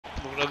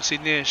Murag si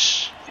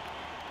Nish.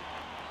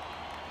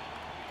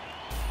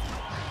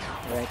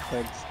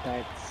 Record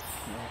starts.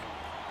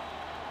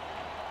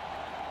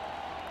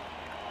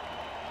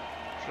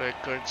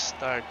 Record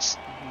starts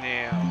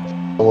now.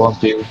 Ang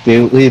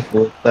PUE,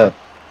 puta.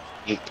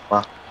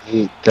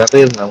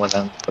 Karir naman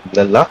ang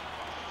paglalak.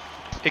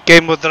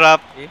 Ikay mo drop.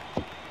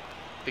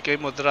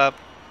 Ikay mo drop,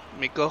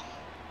 Miko.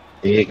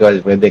 Sige, call.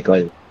 Pwede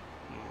call.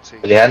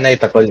 Sige. Pilihan na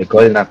ita-call.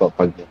 I-call na ako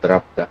pag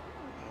drop ka.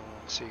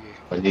 Sige.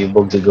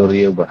 Palibog siguro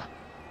yun ba?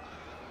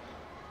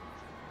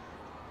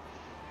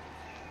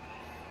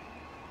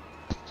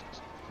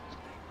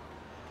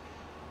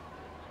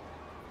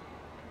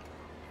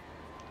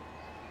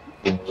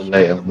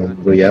 Inulay ang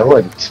mundo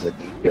yawan. Sa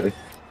tigil.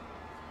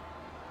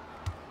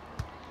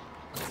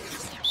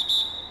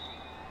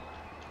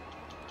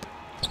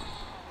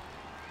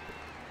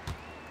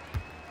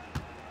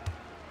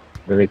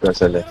 Dari ko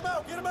sa left.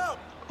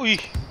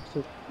 Uy!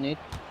 Subnit.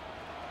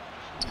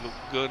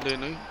 Lugan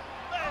din,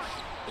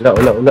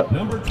 Ula.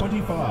 Number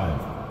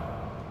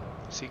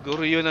 25.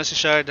 Siguro yun na si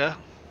Shard, ha?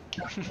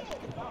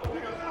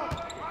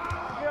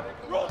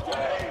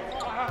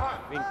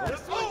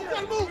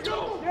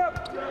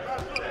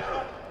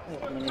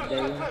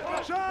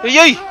 Ay,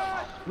 ay!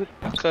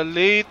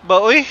 Ka-late ba,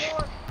 uy?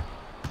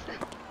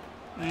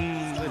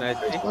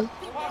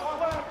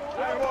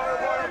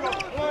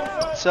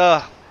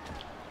 Sa?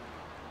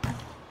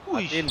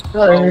 Uy!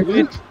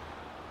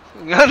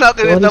 Nga na,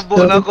 kinitabo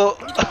na ko.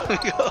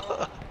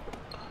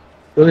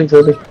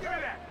 Sorry.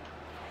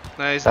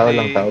 Nice Tao day.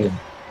 lang.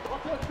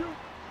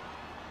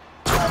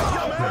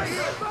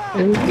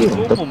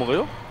 Sumo mo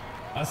kayo?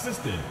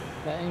 Assisted.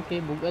 Kain kay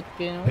bugat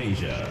kay no.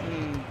 Peja.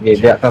 Hindi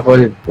ka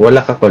call.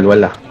 Wala ka call.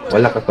 Wala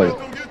ka call.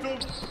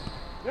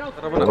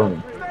 Tara ba na?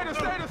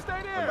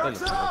 Antal,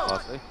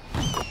 nagpas eh.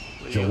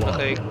 Yun na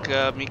kay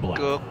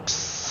Kamikox.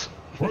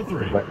 For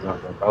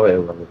 3. Away.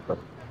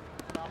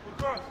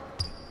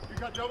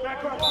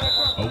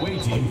 Away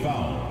team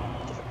foul.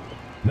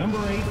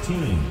 Number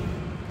 18.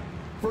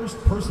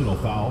 First personal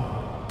foul.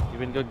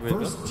 Even good,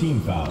 First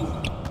team foul.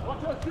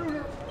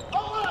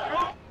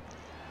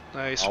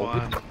 Nice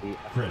one.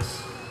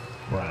 Chris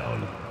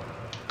Brown.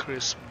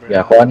 Chris Brown.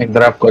 Yeah, ako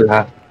nag-drop call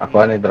ha.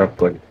 Okay,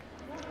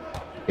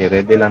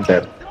 ready lang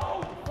sir.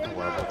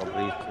 Wala ka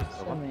braces.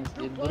 Sa may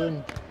Lebron.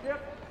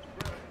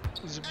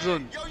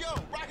 Zibron.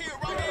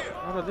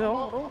 Ano di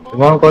ako?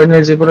 Mga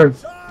corner si Bron.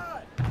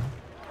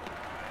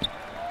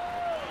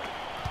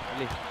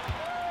 Ali.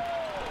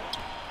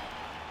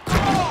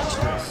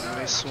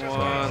 Nice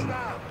one.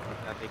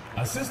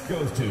 Assist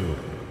goes to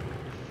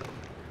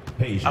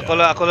Peja. Ako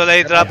lang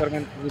i-drop.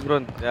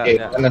 Lebron. Okay,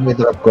 Yeah. ikaw na may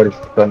drop call.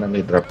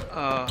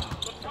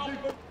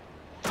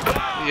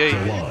 Yay.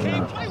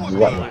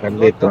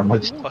 Kalit na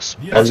Pas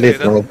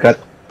mag-cut.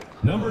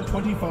 Number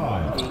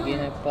 25. Sige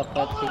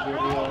nagpakat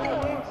siguro yung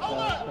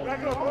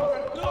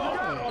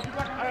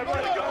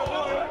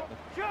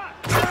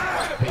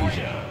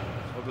Peja.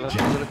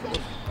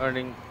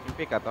 Earning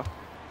pick ato.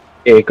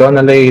 Okay, ikaw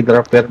na lang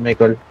i-drop pero may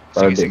call.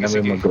 Para Sige, di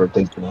namin sige.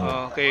 mag-rotate.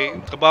 Okay,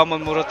 kabaman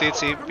mo rotate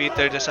si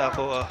Peter na sa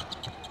ako.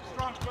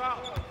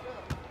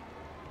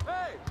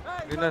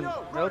 Ginan.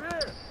 Note.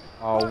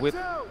 Wit.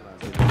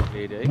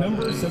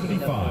 Number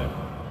 75.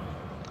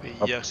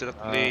 Iya, sila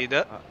play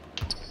da.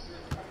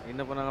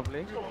 Ina po na nga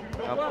play.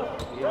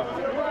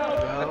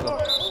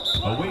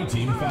 Away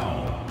team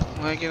foul.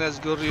 Mga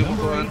kinasguro yung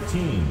Number kuhan.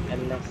 18.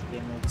 alas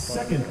game of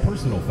Second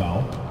personal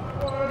foul.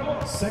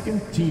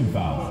 Second team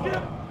foul.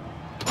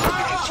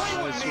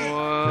 Nice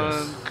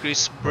one.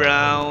 Chris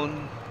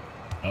Brown.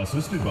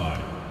 Assisted by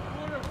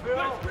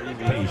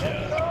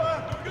Peja.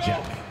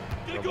 Jack.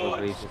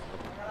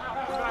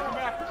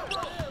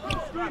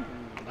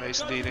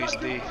 Nice day. That's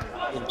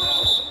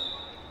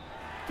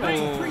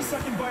a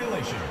 3-second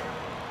violation.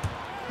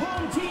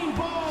 Home team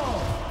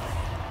ball.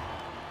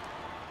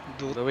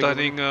 Duta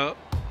ning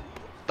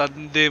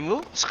tandem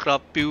mo.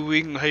 Scrappy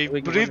wing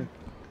hybrid.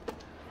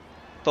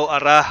 To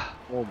ara.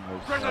 Oh my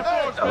god.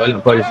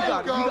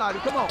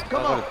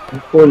 Call.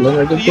 Call.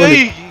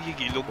 Yay!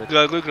 Gilog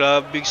gago.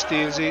 Grabing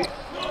steal si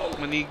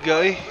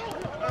Maniga eh.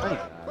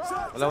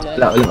 Wala.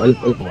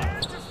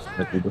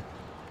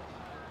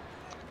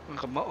 Ang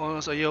kamao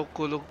na sayaw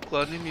kulog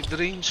ko ni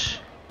mid-range.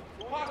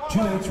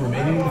 2 minutes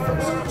remaining in the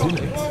first. 2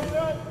 minutes.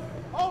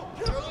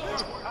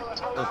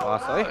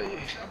 Pasa eh. Ay.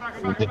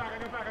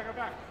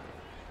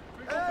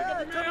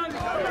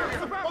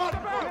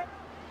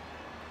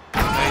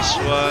 Nice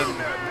one.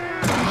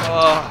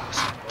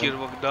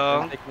 Skill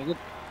magdang.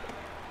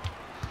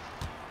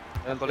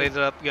 Ako na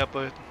drop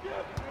gapon.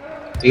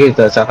 Sige,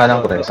 saka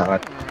lang pre.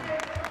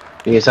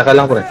 Sige, saka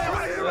lang pre.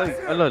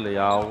 Alo,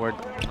 layaward.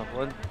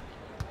 Nakon.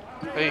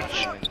 Ay,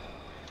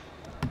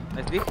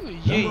 Nice day.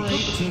 yay. Number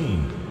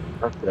 18.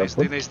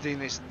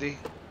 Nice day.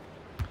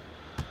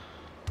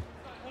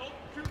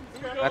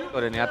 Cut ko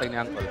rin. Yatag ni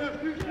Uncle.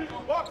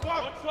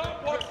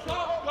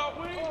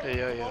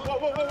 Ay.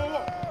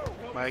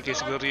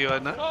 Makikis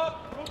Gorio na.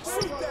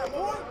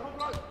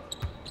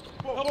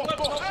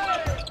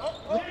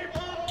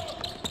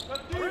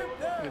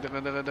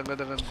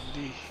 Dangan.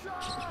 Di.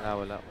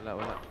 Wala.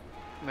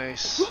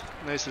 Nice.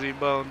 Nice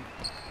rebound.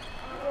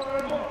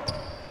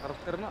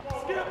 Karakter na.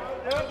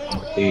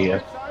 Bati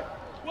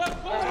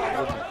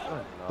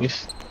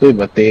Yes, ito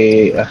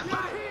bati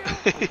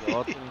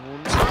Lahat ng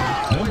muna.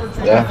 Number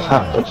 25. Yeah, ha.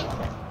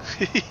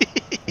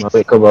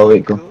 Bawi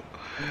ko.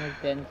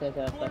 Magpensa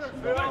sa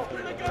passback.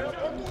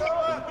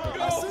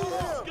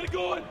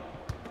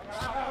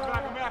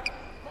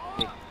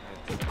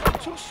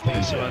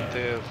 Nice one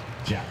there.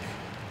 Jack.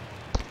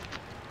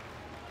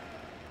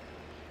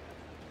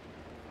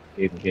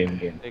 Game.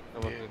 Take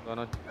naman ko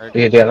ano.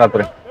 Sige, diya ka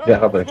pre.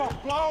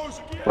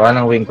 Kuha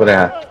ng wing ko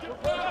ha.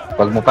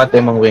 Pag mukat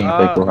mong wing,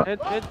 ito kuha.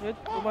 Head.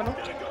 Kumano?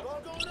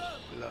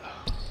 Wala.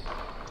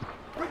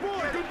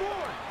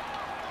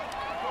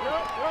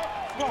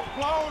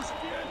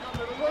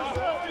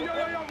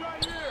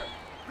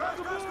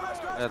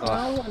 Eto.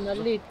 Awa,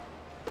 nalit.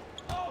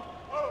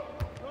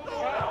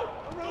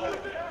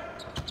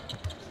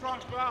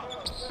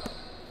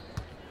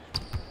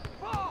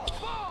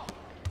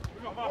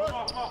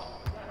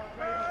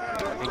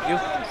 Thank you.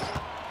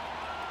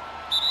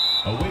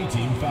 Away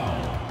team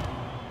foul.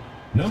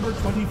 Number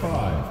 25.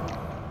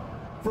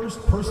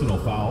 First personal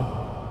foul.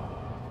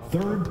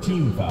 Third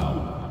team foul.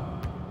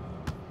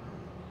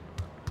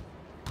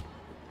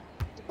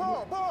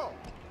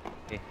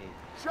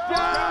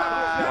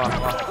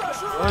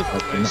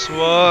 Nice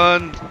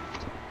one.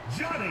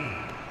 Johnny.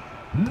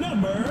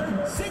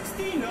 Number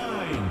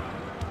 69.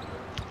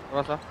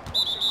 Oras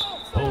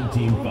Home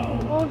team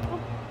foul.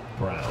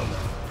 Brown.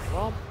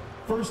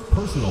 First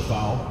personal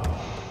foul.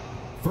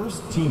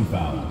 First team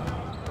foul.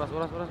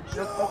 Oras.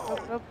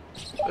 Stop.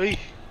 Ay.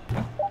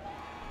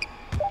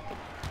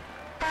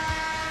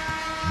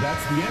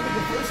 That's the end of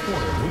the first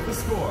quarter with the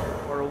score.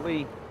 Far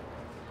away.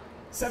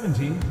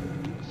 17,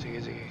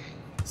 Sige.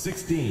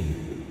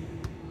 16.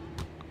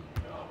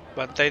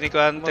 Bantay ni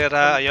Hunter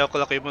ha. Ayaw ko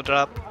lang kayo mo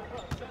drop.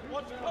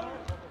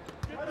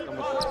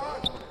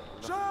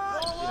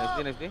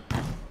 Nice.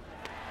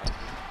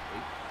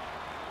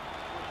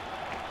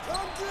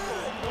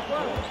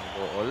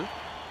 Goal.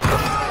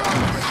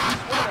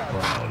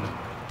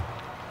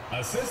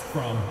 Assist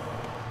from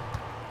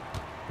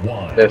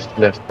one.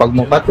 Left. Pag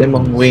mukat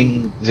mong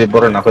wing,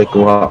 Ziboron ako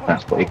ikuha ka.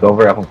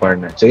 I-cover akong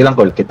corner. Sige lang,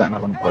 Col. Kita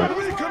na akong Col.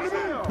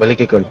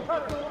 Balik Col.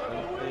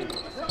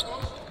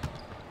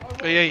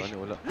 Ay.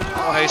 Ano, wala.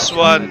 Nice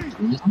one.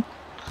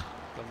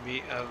 Kami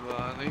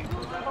ano eh.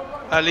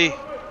 Ali.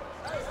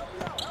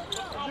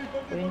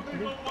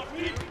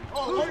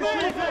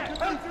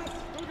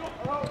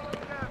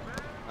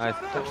 Nice.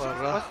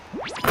 Tawara.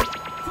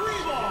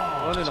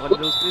 Ano,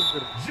 naka-middle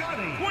sleeper.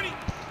 Johnny.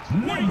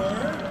 Number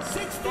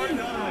 69.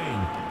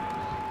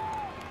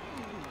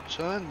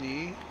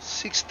 Johnny.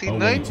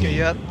 69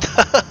 kaya.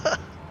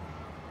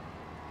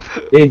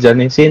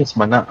 Johnny Sins,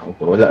 mana.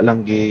 Wala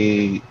lang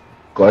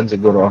kuan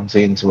siguro ang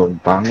Sins.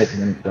 Pangit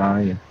ng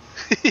kaya.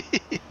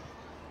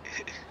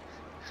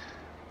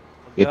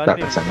 Kita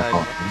ka sa nako.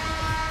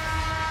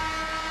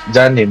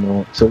 Johnny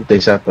mo,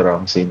 sulti siya pero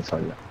ang Sins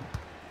wala.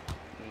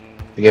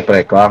 Sige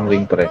pre, kuha ang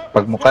wing pre.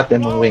 Pag mukat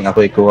mong wing,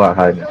 ako ikuha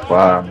ha.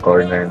 Kuha ang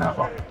corner na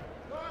ako.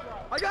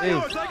 Hey.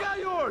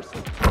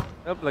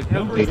 Help.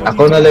 Okay,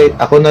 ako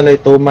na lay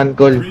 2-man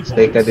call.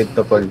 Stay ka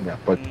dito call niya.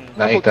 Pag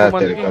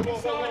naika-tel ka.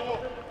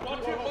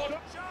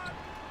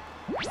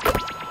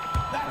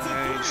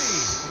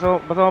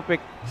 So, basta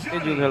ma-pick.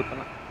 June help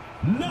na.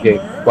 Okay,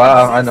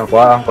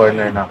 kuha ang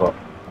corner na ako.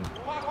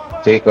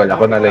 Sige call,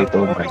 ako na lay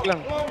 2-man. Pick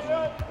lang.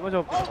 Di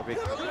ba siya pick?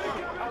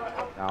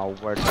 Now,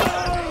 word.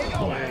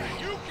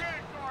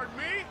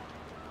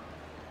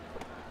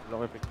 Wala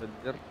ko pick na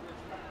dyan.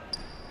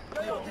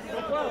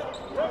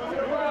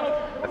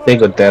 Ate,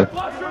 good tell.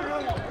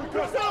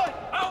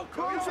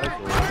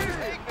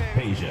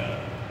 Peja.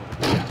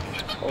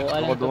 O,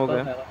 alam ko Dungog,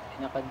 pa. eh.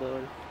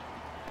 Pinakadool.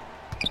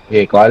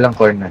 Okay, kuha lang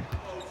corner.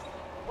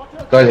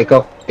 Call,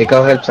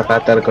 ikaw help sa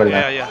cutter call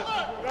ha. Yeah.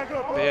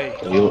 Ay.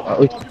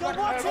 Uy,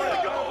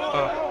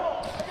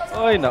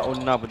 Ay,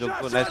 nauna pa dyan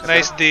ko.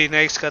 Nice D.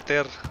 Nice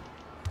cutter.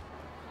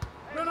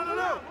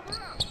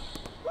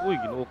 Uy,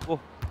 ginuo ko.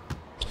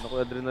 Ano ko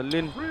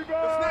adrenaline?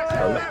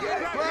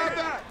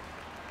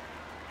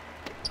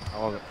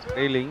 Ako,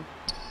 railing.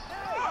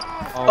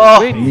 Oh!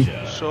 Wait.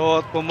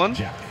 Shot po man.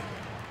 Jack.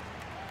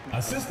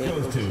 Assist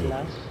goes to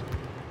Flash.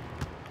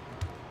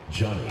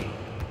 Johnny.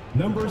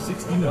 Number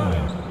 69.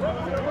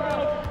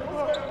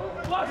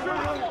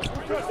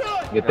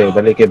 gite,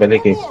 balik.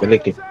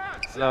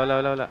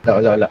 Wala.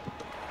 Wala.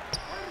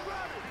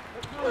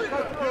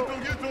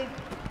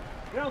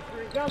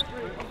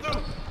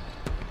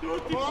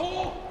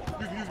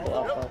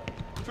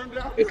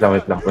 Wait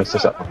lang. Pwesto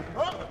sa ako.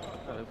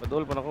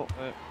 Padol pa na ako.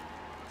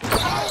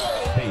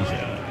 Peja.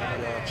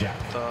 Jack.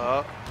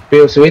 Ta.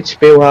 Pew, switch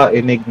pew ha.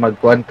 Inig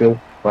magkuhan pew.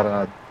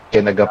 Para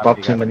kaya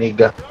nagapop si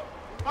Maniga.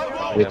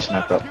 Switch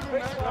na to.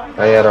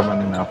 Kaya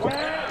raman na ako.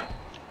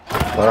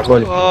 Para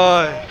call.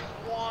 Oy.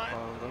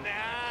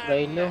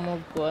 Bailo mo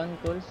kuan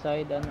call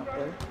side ano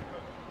call.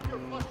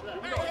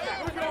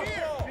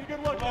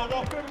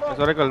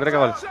 Sorry, call.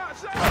 Recall.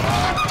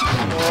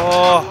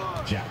 Oh!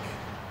 Jack.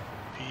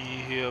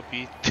 Pihiya,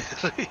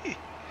 Peter.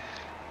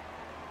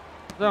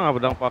 Saan nga ba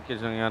ang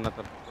package ng yan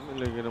natin?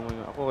 Nilagay naman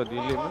yung ako,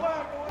 kadili mo.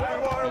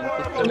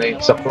 Sanay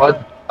sa quad.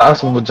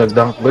 Taas mo sa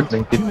dunk bird.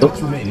 2 92. minutes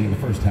remaining in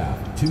the first half.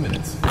 2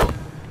 minutes.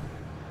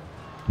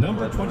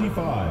 Number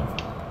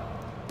 25.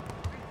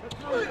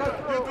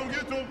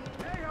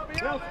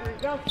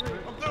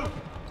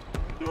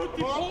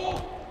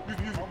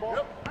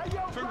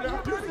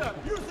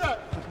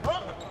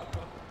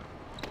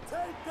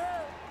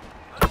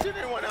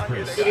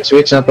 Chris.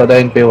 Switch na to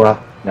dahil piwa.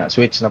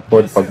 Switch na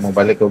pod pag mo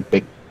balik og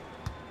pick.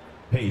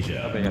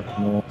 Peja.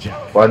 Mo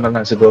Jack. kuan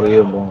na siguro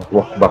yung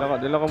walk back.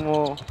 Dila ko mo.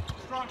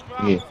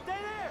 Sige.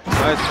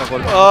 Nice na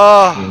call.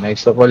 Ah! Okay,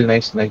 nice to call,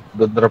 nice.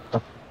 Good drop to.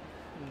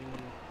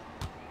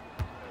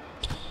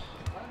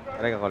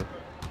 Recall.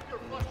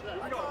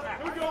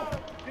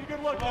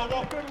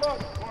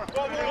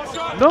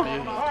 No?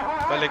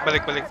 Balik.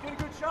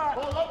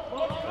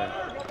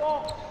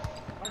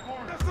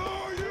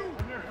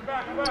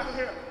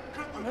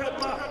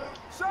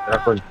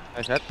 Rakol.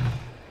 Nice shot.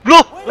 Blo!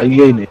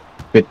 Ayun eh.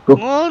 Pit ko.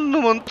 Ano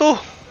naman to?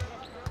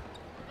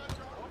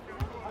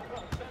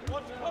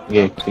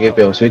 Sige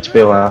Pio. Switch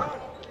Pio ha.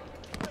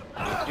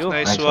 Thank you.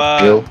 Nice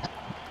Pio. one.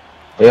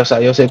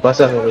 Ayaw sa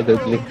ipasa. Okay,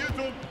 click.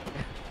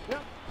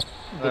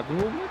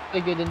 Gidumot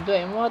kayo din to.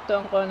 Mo to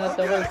ang kuha na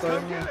to kay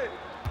corner.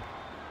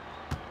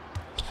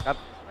 Cut.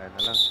 Ayun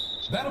na lang.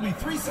 That'll be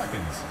 3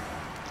 seconds.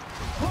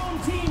 Home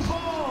team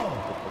ball.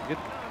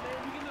 Pagkit.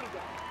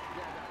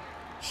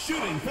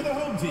 Shooting for the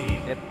home team.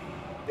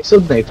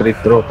 Isod na i-free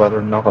throw para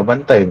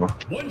nakabantay mo.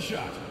 1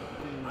 shot.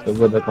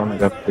 Sugod ako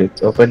nag-update.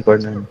 Open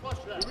corner.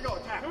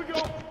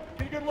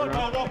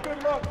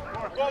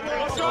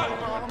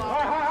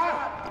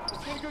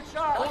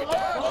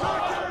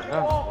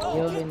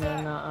 Yung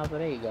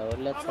ina-na-apre.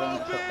 Gawlat pa na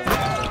sa to.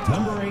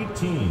 Number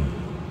 18.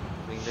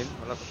 Ring din.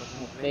 Wala pa pa.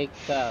 Fake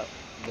ka.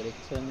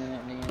 Direksyon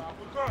na niya.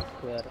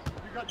 Square.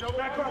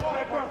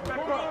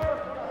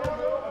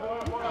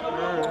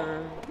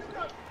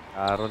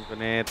 Aaron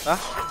Cuneta.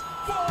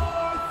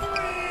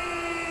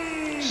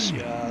 Si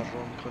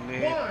Aaron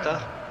Cuneta.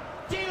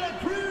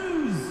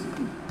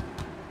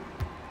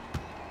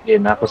 Sige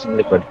na ako sa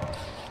likod.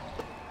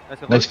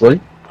 Nice Nice goal.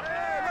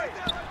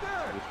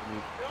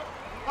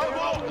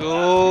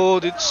 Go,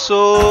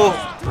 Ditso!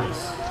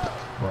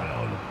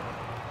 Brown.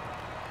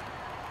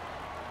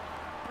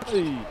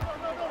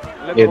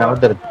 Sige na ako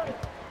dyan.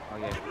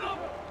 Okay.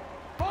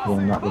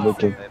 Yung nakulog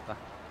yun. Cuneta.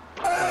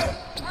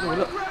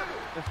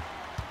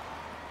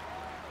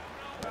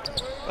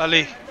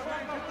 Ali.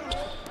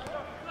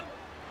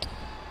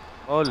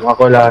 All. Mga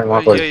call.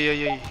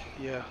 Ay.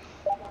 Yeah.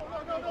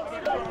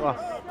 Wah.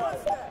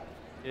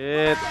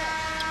 Shit.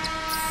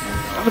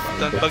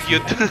 Dan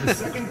bagyod. The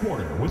second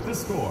quarter with the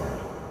score.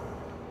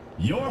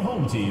 Your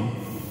home team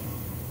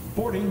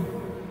 40.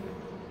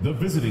 The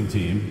visiting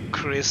team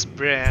Chris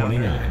Brown.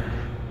 29.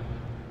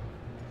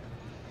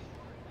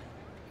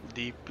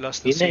 D plus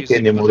the Hindi,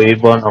 season. hindi mo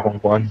rebound akong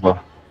kuhan ba?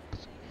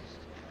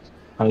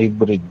 Ang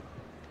hybrid.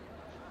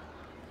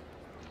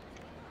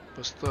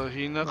 Basta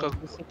hina ka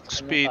 96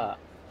 speed. ano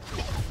ka?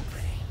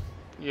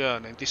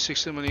 Yeah,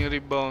 96 naman yung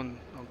rebound.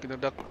 Ang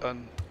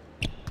kinadakan.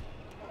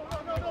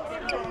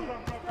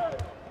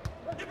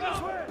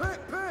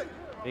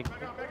 Big.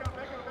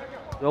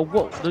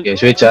 Wow. Okay,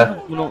 switch ha.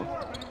 Uno.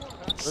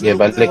 Sige,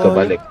 balik.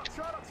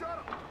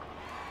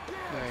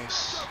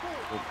 Nice.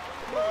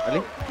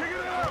 Ali.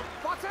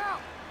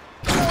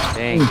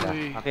 Dang.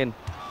 Uy. Akin.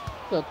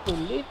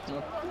 Katulit. No?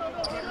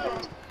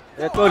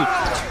 Let goal.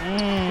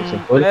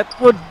 Simple. Let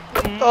good.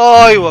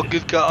 Ay, wag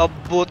yun ka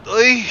abot.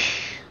 Ay,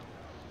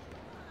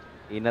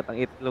 Inat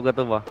ang itlog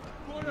ato ba?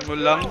 mo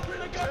lang.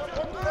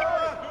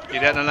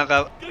 Kaya na lang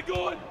ka.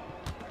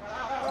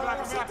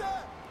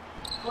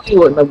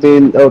 Iwan na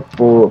bail out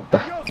po.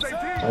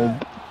 Ay,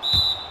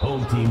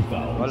 Home team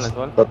fouls. Wala,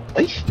 wala.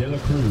 ay. De La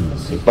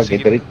Cruz.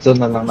 Pag-diretso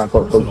na lang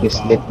ako kung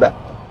kislit na.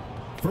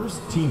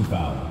 First team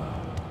foul.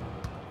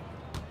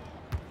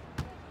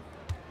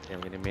 Kaya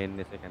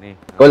mini-menes kani.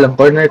 Call ang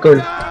corner call.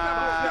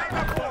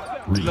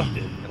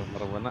 Reed.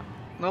 Pero na.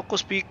 Naku,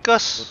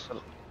 speakers.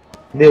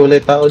 Hindi, wala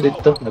yung tao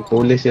dito.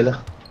 Nagpuli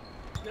sila.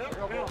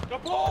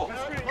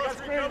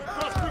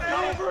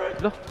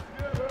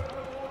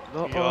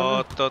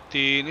 Yata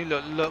tini,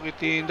 lalaki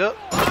tinda.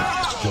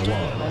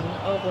 Jawan.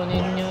 Ano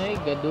kunin nyo eh.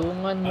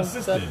 Gadungan mo kat.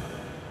 Assistant.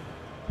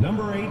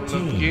 Number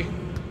Lagi. 18.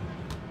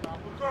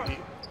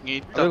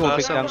 Ngita Ay, ka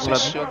mapik sa ang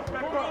posisyon.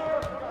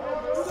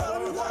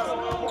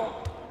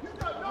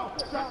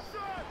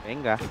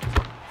 Venga.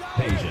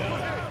 Peja.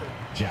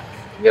 Jack.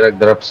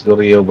 Nag-drop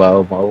siguro yung ba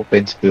o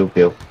ma-open si Piu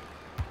Piu.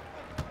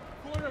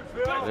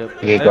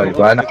 Sige, call.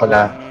 Kuhaan ako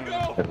na.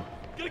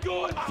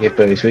 Sige,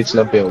 pero switch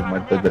lang Piu.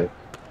 Magto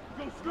direct.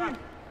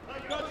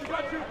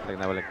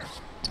 Balik.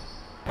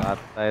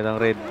 Patay ng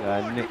red.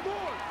 Gani.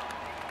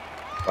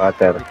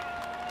 Water.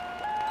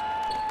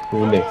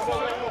 Huli.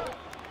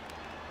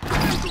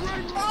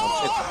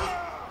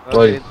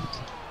 Call.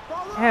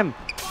 Hem.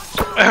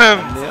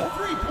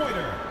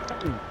 Three-pointer.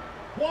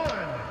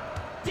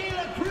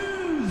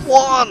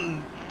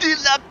 Juan de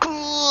la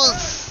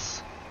Cruz!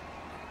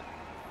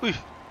 Uy!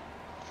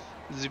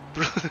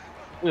 Zebra.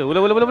 Uy,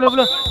 wala.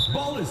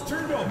 Ball is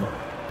turned over.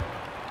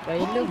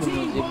 Kailo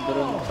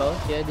gumuzibron pa.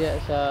 Siya diya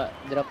sa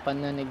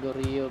drapan na ni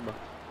Gorio ba?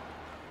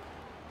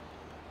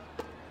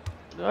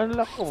 Ano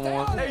lang ko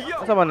mga.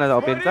 Asa man na sa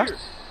opensa?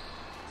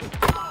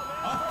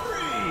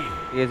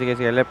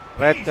 Sige. Left,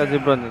 right ka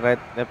Zebron, right,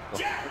 left ko.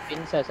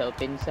 Sa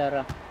opensa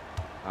ra.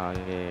 Ah,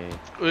 okay.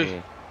 Uy.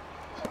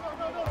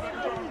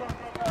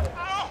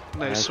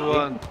 Nice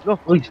one. Lo.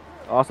 Uy,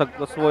 Asag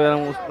ko suya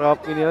ng strap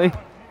ni ay.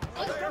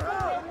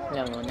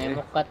 Alam mo,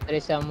 namukat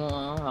rin sa mo,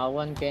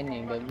 hawan kayo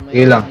ni. Gagmay.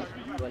 Sige lang.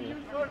 Wala.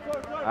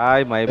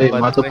 Ay, may ay,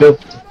 bad. matupyo.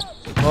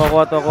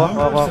 Ako.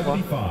 Number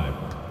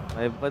 75.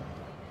 May bad.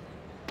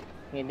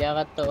 Hindi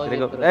ka to ulit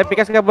bro. Eh,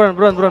 pikas ka Bron,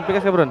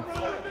 pikas ka Bron.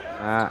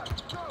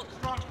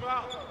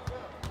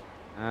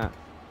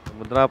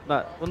 Drop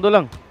na. Pundo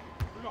lang.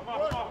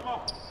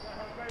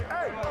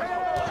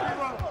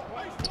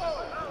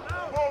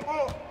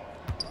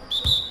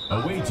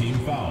 Away team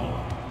foul.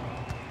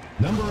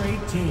 Number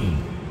 18.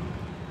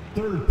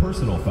 Third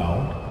personal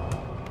foul.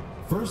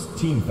 First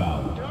team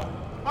foul.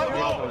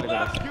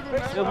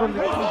 Yo, Bron.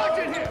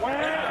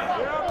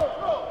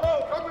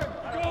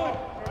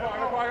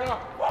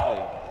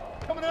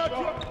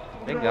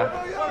 Venga.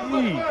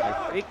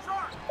 Nice.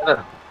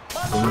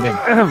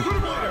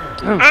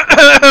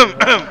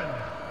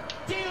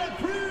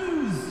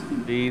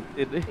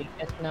 Dated eh.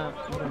 Tikas na.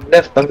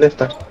 Left, ang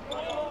left.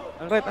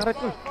 Ang right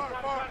ko.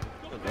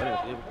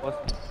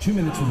 2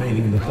 minutes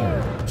remaining in the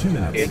third. 2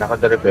 minutes. Okay,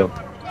 nakadrip yun.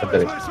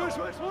 Nakadrip.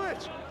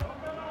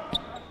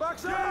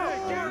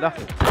 Lah.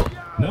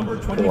 Number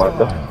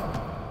 25.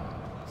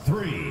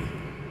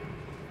 3.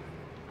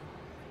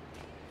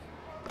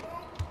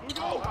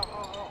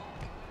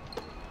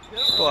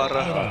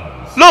 Para.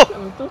 Lo!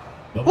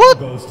 The ball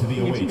goes to the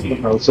away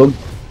team. Nausog.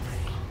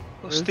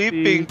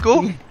 Steeping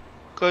ko.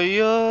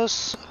 Kaya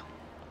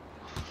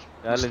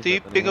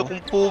steeping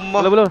akong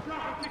puma. Wala.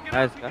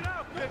 Nice ka.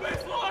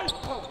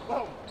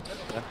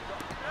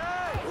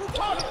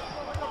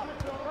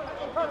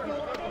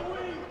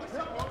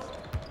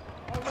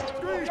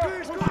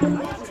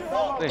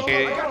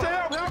 Okay.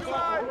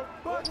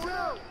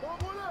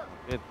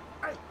 Good.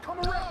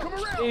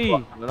 Eh,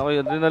 wala ko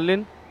yung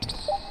adrenaline.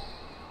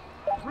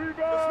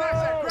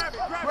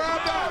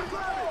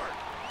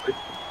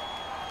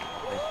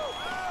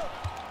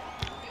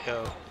 Yo.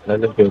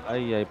 Lalagyo.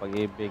 Ay,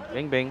 pag-ibig.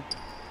 Bang.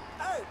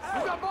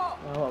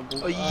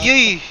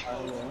 Ayay!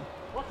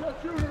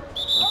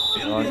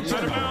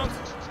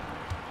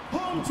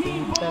 Home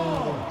team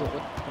ball.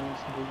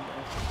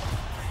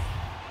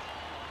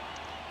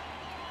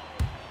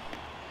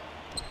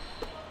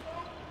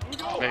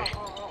 Okay.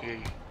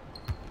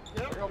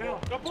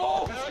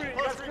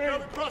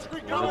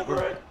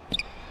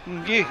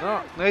 Okay.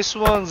 Nice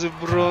one,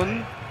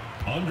 Zebron.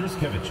 Andres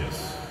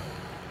Kevicius.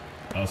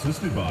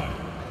 Assisted by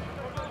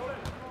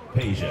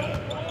Peja.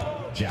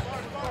 Jack.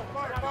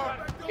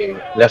 Okay,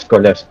 left ko,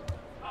 left.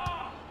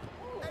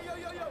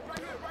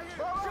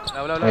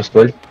 Wala. Nice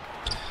goal.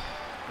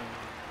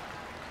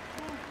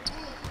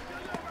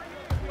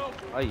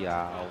 Ay,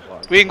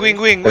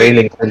 Wing.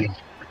 Trailing.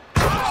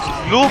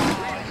 Look!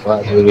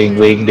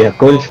 Wing dia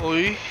goal.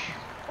 Uy.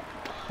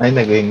 Ay,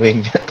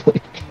 nag-wing dia.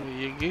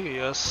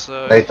 Ayay, yes.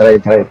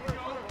 Try.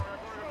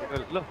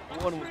 Lo,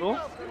 bukan mo to?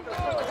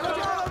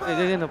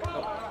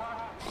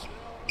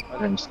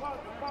 Yan.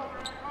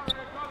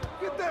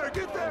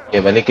 Okay,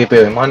 balik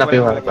kayo. Mga na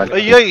kayo.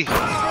 Ayay!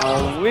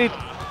 Wait.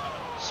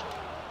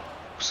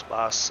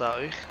 Pasa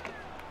eh.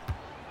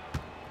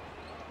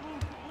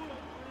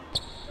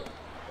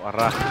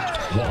 Wara.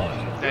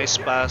 Nice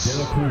De pass.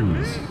 La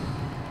Cruz.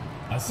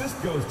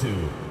 Assist goes to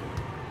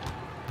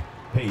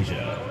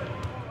Peja.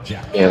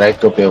 Jack. Okay, right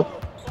ko kayo.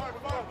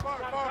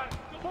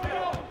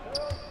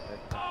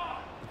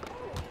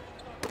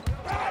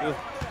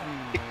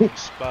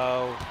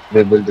 Spaw.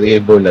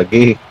 Dribble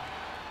lagi.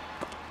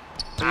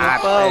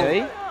 Spaw.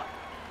 Ay.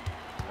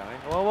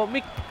 Wow,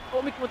 Mick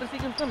mo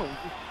tasigan ka no.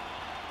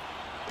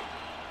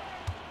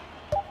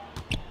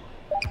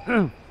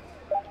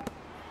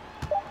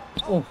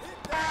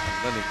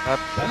 Cut.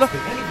 Hello. The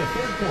end of the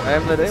third quarter.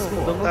 Ayam na dayo.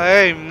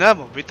 Time na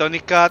mo. Bitaw ni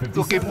Kat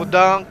ko kay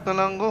mudang na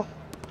lang ko.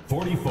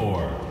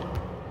 44.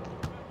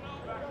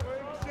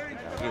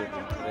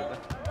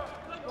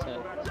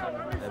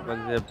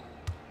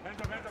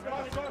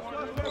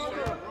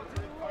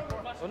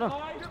 Ano?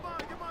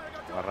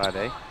 Wara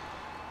day.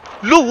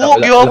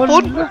 Luwag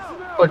yapon.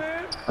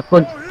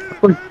 Apon.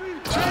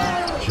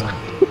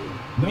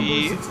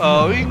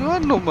 Ay nga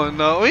naman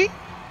na oy.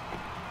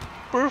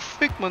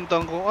 Perfect man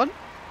tangkuan.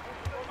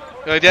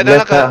 Kaya diyan na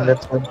Left ka.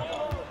 Left side.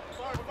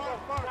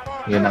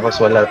 Yan ako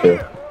swala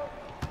to.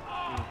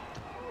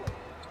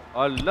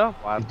 Allah,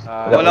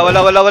 patay.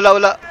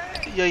 Wala.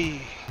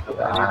 Yay.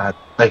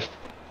 Ay.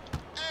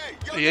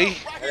 Yay.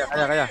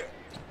 Kaya.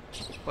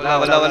 Wala.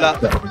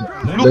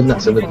 Sunod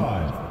na.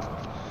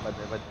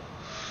 Bad.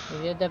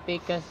 Hindi na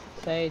pikas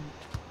side.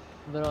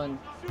 Bron.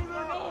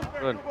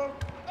 Run.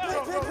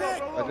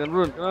 Akan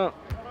run. Kena.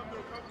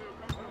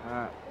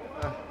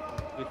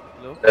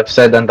 Slow. Left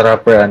side ang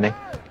trapper, ano eh.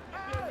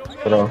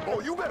 Pero,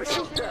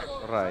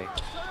 Aray.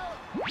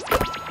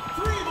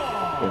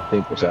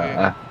 yung ko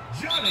sa,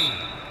 Johnny,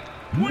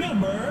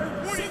 number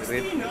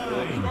 69.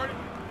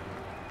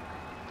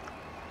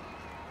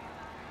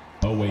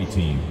 Away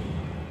team.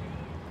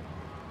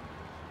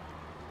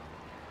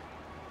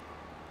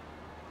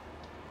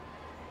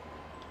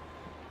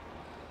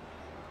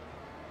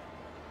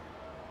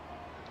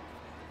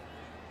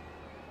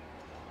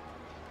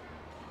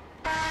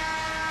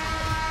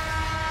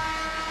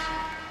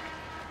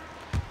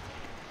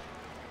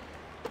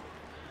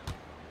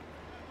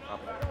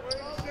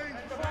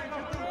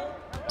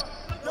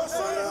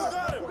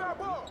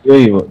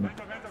 Uy,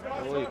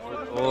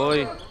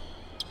 Oy.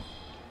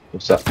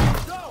 usa.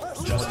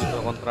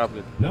 Dito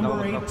kontrabit.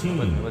 Number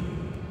 18.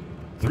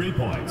 3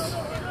 points.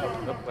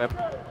 Web.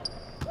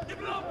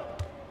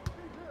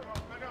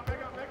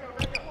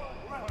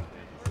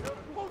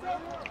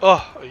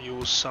 Oh,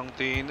 ayusang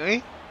tin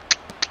eh.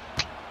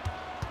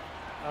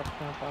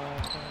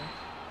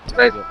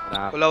 Right.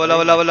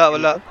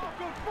 Wala.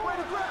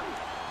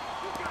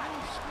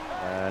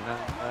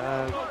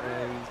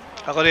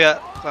 Ako niya,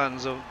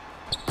 Kanzo.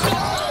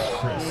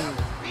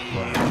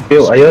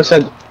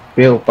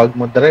 Piyo, pag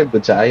mo drive,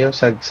 sa ayaw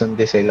sa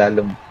sundi sa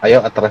ilalom.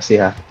 Ayaw atras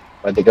siya.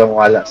 Pwede ka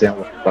mawala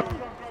siyang back.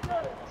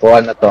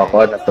 Kuha na to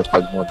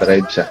pag mo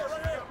drive siya.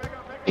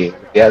 Okay.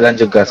 Kaya lang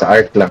juga sa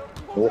art lang.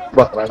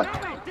 Back na.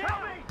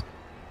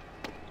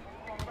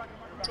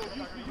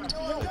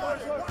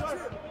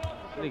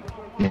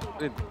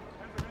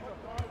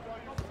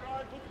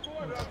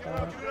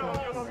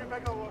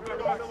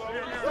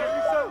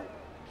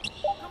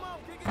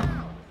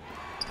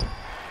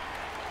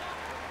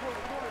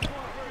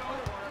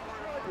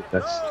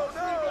 That's...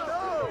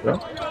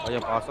 Bro? Ayun,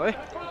 paso eh.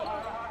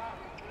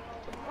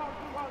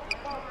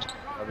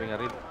 Sabi nga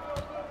rin.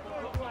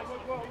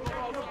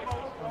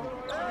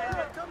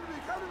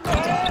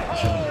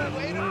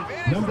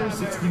 Number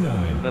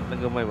 69. Munat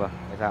ng gamay ba?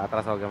 Kaysa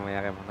atras ako gamay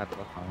kay munat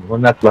ko.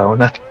 Unat.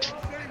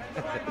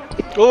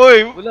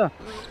 Uy! Wala.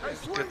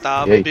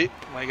 Katabi.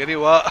 May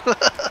ganiwa.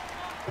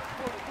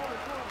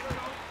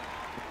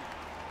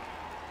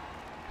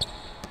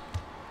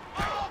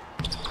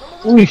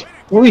 Uy!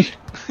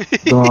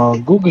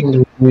 Gago,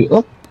 ginagawa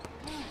up.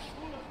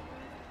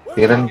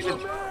 Tiran.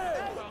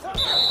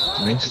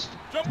 Nice.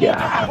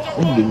 Yeah,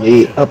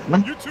 ginagawa up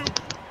man.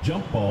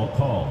 Jump ball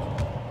called.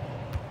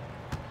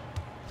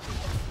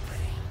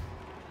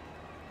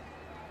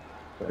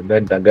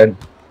 Dagan.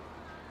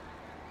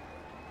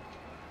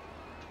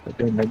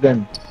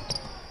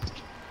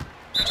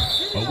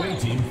 Away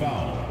team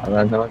foul.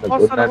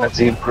 Nag-una na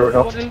si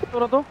Bruno.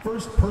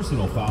 First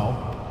personal foul.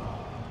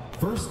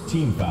 First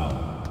team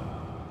foul.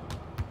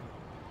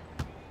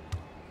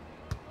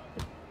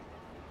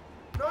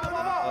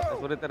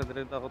 Sorry,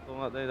 ako to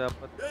nga dahil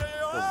dapat.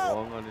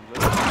 Buwangan nila.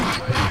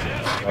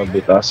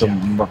 Bitaso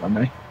mo baka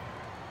na eh.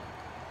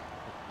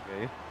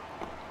 Okay.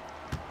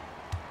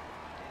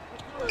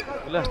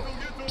 Wala.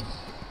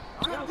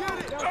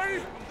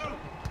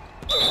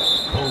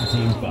 Home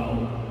team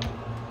foul.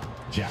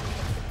 Jack.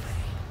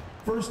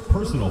 First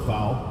personal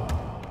foul.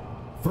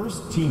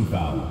 First team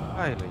foul.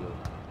 Ay, layo.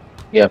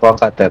 Yeah, pa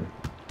cutter.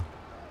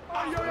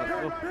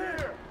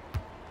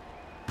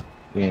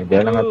 Yeah,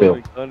 dia lang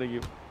apil. Ano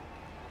yun?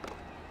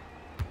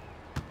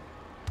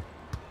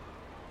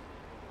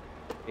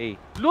 Hey,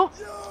 lo!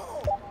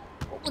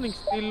 Opening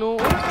steal, lo.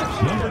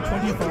 Number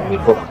 25.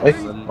 Ay,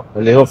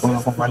 maliho pang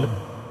akong malo.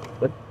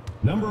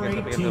 Number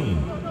 18.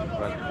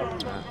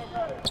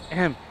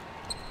 Ahem.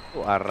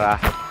 Arah.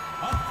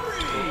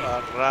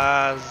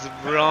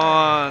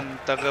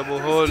 Zibron, taga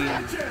Bohol.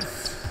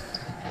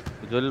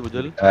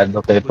 Bujol.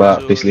 Ano kay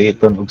pa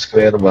pisliton og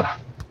square ba?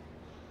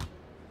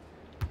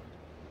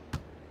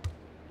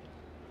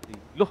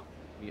 Lo,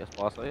 bias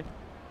paso eh.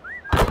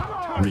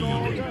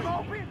 Reed.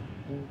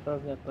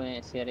 Improve na po niya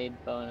si Raid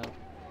pa ano.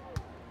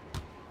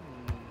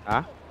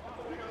 Ha?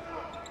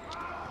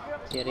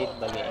 Si Raid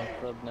bagay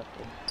improve na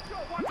po.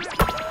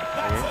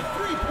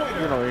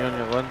 Yun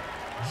yun.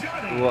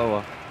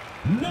 Dua.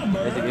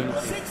 Number Sige,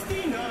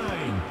 69.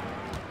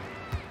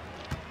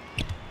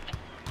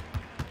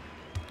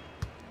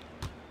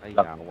 Ay,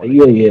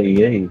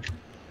 Ay.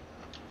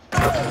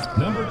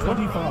 Number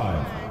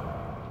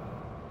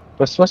 25.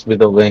 Mas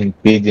bitaw kayong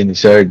PG ni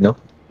Shard, no?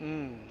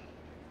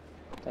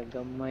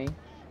 Tagamay.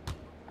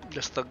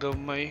 Just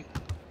tagamay.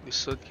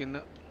 Lisod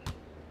kina.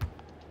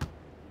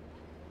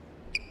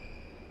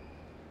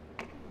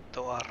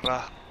 Ito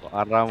Arah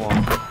mo.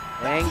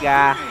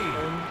 Venga.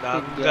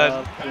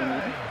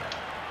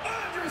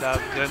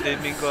 Dagan din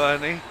min ko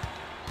ano eh.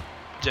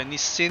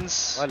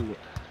 Janisins. Balik.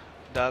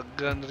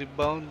 Dagan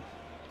rebound.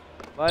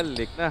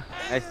 Balik na.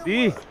 Nice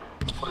D.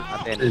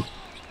 Aten.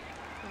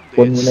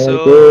 Pun mo na yung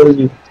So,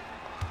 goal.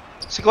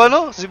 si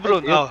Kono? Si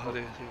Brun. Oh,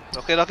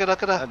 okay na.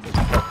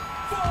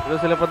 Pero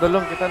sila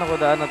padulong. Kita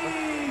nakudaan na to.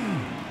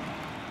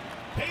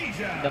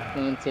 Dap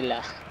naman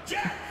sila.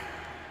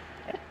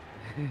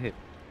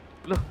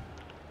 Lo.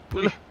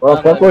 Oh,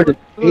 Popord.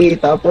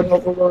 Tapon mo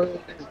ko.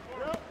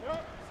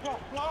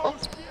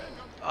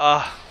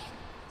 Ah.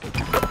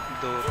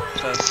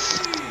 Dutas.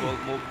 Ball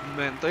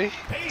movement eh.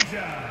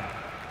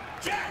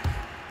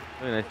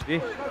 Uy, nice D.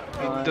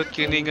 Pindot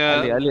kini Ali, nga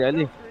ali,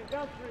 ali.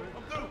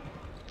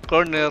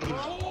 corner.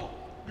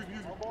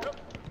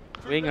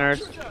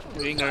 Wingers.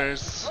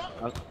 Wingers.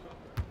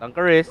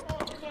 Tankerist.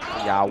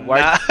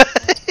 Yaward. Na.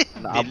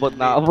 Naabot, Bili.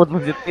 naabot mo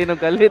si Tino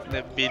galit.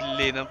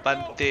 Nabili ng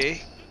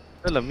pante.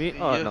 Lami,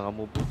 oh, Iya.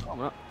 nangamubo.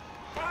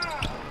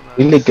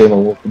 Ilig kayo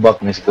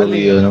mamukbak na si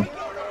Corio, no?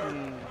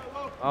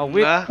 Ah,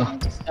 wait. Na.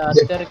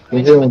 Starter.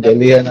 Hindi mo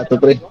galihan na to,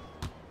 pre.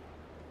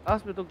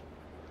 Taas mo ito.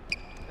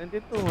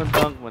 92,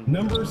 mantang, mantang.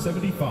 Number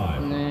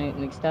 75.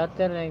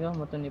 Nag-starter na ko.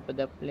 Mato ni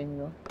padaplin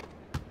ko.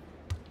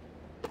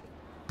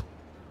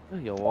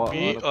 Ay, yawa.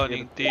 Mi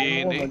aning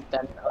tini.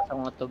 Magtanaw sa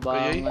mga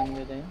tubangan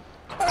ko din.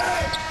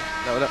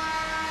 Wala, wala.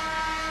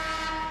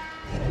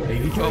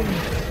 83.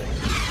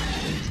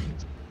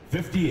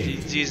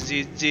 58. GG's,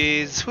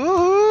 GG's.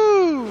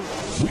 Woohoo!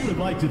 We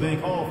would like to thank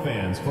all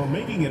fans for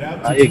making it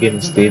out to Ay,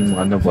 against team, tonight's event.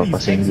 ano ba, Please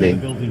passing exit the lane.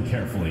 building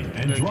carefully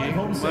and Okay. drive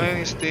home May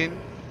safely. stain.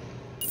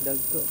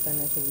 Dagko ka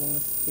na sa mga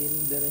skill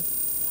dire.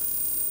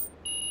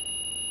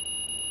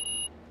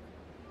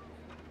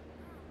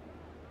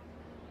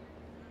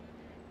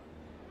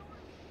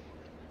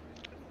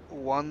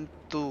 One,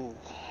 two.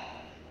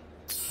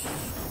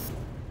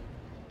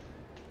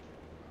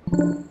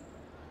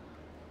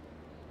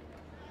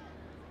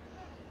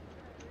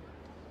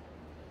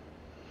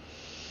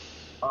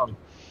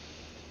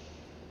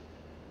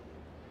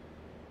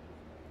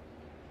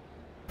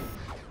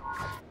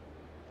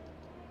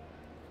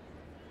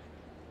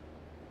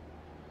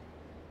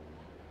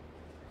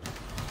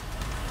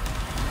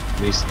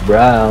 Chris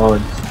Brown.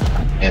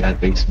 Yan ang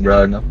Chris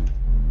Brown, no?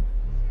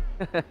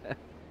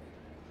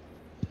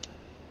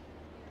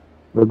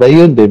 Pero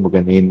yun, din mo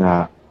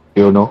ganina,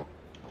 you know?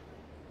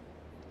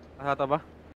 Asa ta ba?